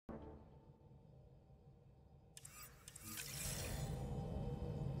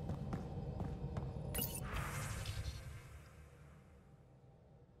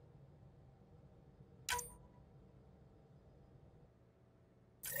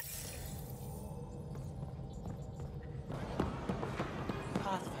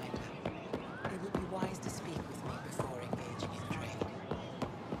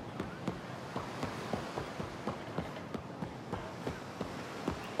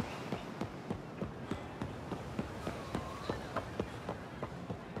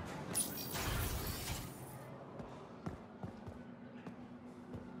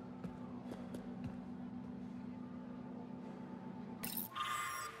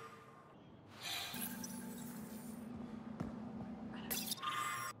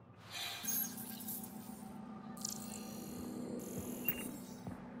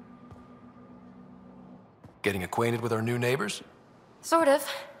Getting acquainted with our new neighbors? Sort of.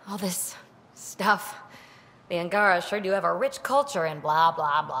 All this stuff. The Angara sure do have a rich culture and blah,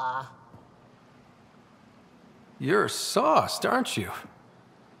 blah, blah. You're sauced, aren't you?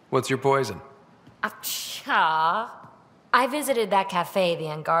 What's your poison? I visited that cafe the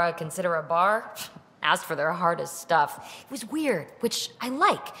Angara consider a bar. Asked for their hardest stuff. It was weird, which I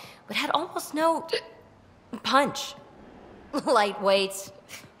like, but had almost no punch. Lightweight.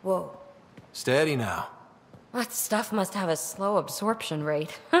 Whoa. Steady now. That stuff must have a slow absorption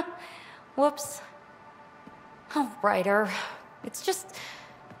rate. Whoops. Oh, Ryder. It's just...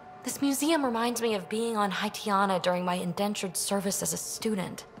 This museum reminds me of being on Haitiana during my indentured service as a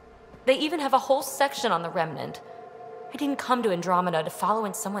student. They even have a whole section on the Remnant. I didn't come to Andromeda to follow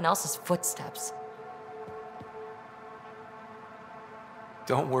in someone else's footsteps.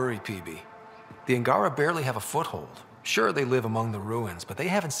 Don't worry, Peebee. The Angara barely have a foothold. Sure, they live among the ruins, but they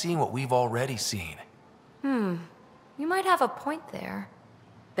haven't seen what we've already seen. You might have a point there.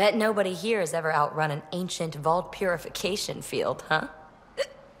 Bet nobody here has ever outrun an ancient vault purification field, huh?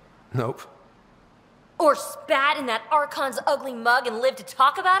 Nope. Or spat in that Archon's ugly mug and lived to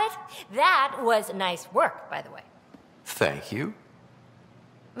talk about it? That was nice work, by the way. Thank you.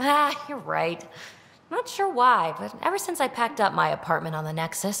 You're right. Not sure why, but ever since I packed up my apartment on the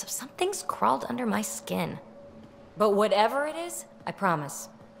Nexus, something's crawled under my skin. But whatever it is, I promise,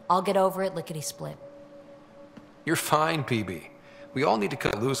 I'll get over it lickety-split. You're fine, Peebee. We all need to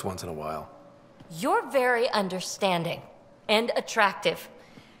cut loose once in a while. You're very understanding and attractive.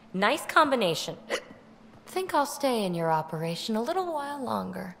 Nice combination. Think I'll stay in your operation a little while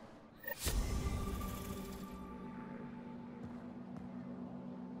longer.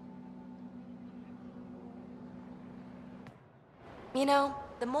 You know,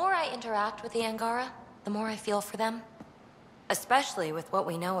 the more I interact with the Angara, the more I feel for them. Especially with what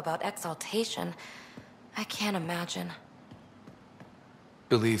we know about exaltation. I can't imagine.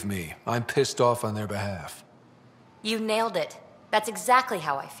 Believe me, I'm pissed off on their behalf. You nailed it. That's exactly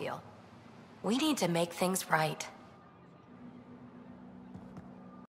how I feel. We need to make things right.